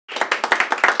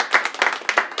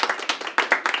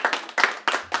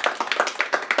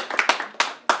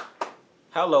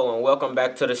Hello and welcome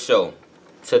back to the show.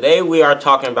 Today we are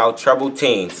talking about troubled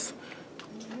teens.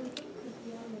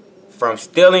 From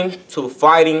stealing to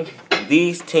fighting,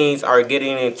 these teens are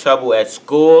getting in trouble at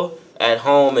school, at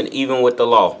home, and even with the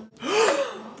law.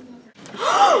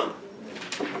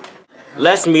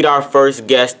 Let's meet our first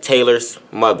guest, Taylor's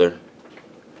mother.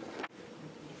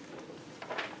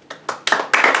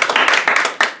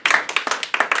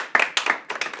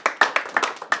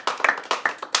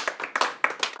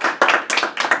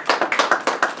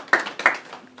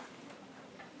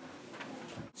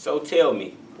 So tell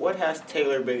me, what has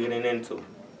Taylor been getting into?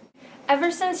 Ever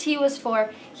since he was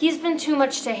 4, he's been too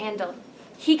much to handle.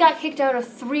 He got kicked out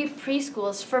of 3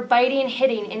 preschools for biting,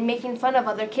 hitting, and making fun of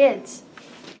other kids.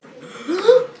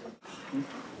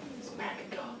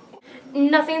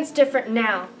 Nothing's different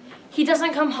now. He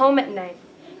doesn't come home at night.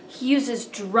 He uses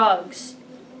drugs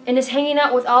and is hanging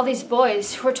out with all these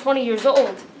boys who are 20 years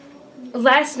old.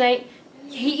 Last night,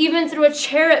 he even threw a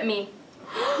chair at me.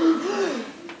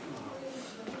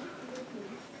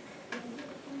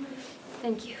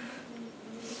 Thank you.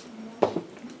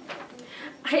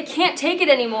 I can't take it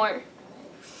anymore.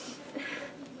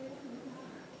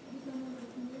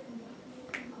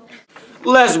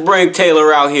 Let's bring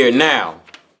Taylor out here now.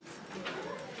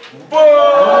 You don't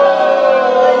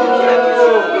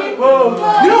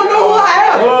know who I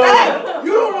am! Hey,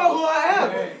 you don't know who I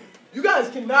am! You guys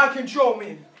cannot control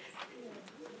me.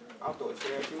 I'll throw a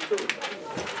chair at you too.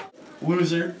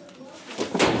 Loser.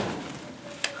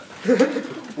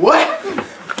 What?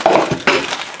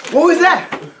 What was that?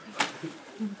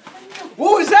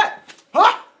 What was that?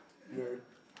 Huh?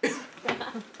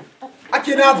 I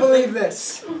cannot believe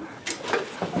this.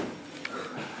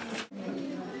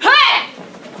 Hey!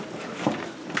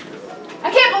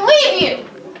 I can't believe you!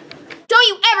 Don't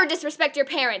you ever disrespect your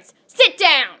parents. Sit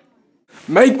down.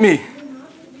 Make me.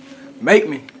 Make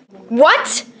me.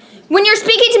 What? When you're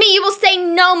speaking to me, you will say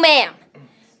no, ma'am.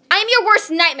 I am your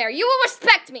worst nightmare. You will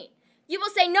respect me. You will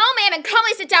say no, ma'am, and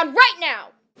calmly sit down right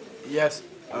now. Yes.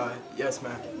 Yes,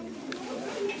 ma'am.